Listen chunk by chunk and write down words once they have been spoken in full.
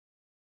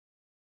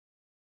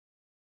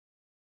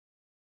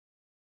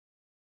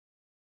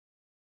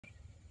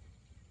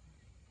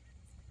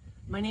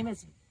My name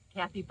is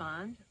Kathy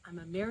Bond. I'm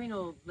a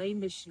Maryknoll lay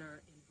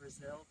missioner in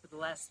Brazil for the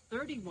last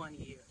 31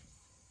 years.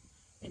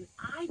 And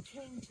I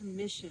came to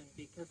mission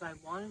because I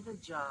wanted a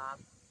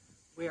job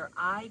where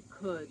I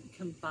could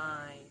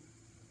combine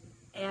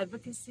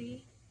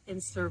advocacy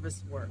and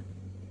service work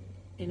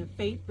in a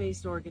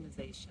faith-based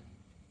organization.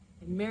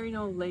 And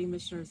Maryknoll Lay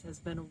Missioners has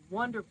been a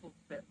wonderful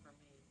fit for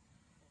me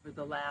over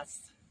the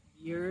last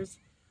years.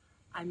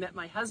 I met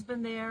my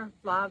husband there,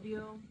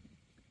 Flavio.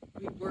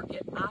 We work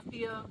at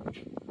AFIA,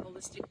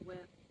 Holistic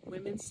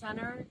Women's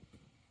Center,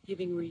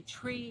 giving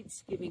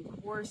retreats, giving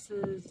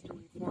courses,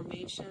 doing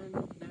formation,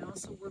 and I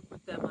also work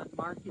with them on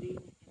marketing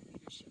and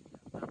leadership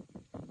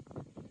development.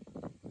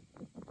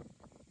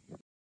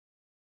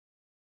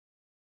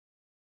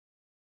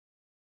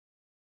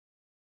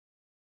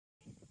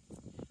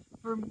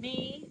 For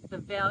me, the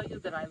value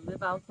that I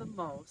live out the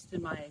most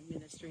in my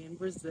ministry in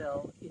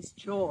Brazil is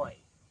joy.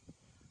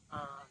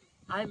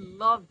 I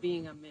love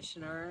being a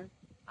missioner.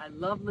 I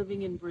love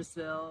living in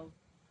Brazil.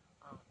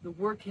 The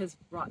work has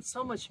brought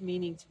so much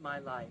meaning to my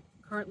life.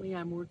 Currently,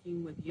 I'm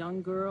working with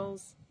young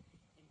girls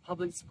in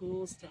public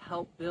schools to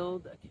help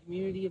build a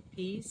community of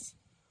peace,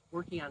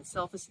 working on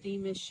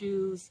self-esteem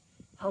issues,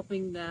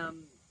 helping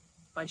them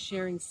by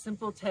sharing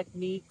simple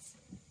techniques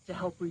to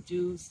help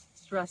reduce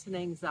stress and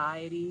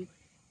anxiety,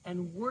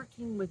 and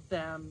working with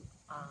them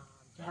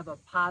to have a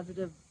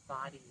positive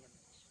body image.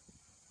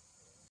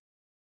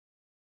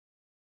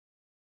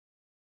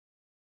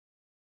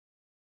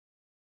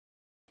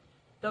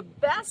 The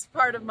best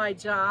part of my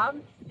job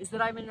is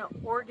that I'm in an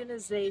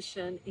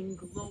organization in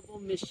global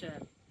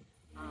mission,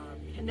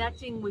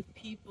 connecting with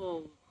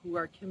people who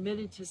are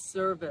committed to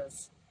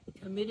service,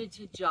 committed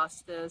to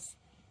justice,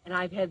 and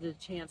I've had the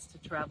chance to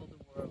travel the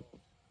world.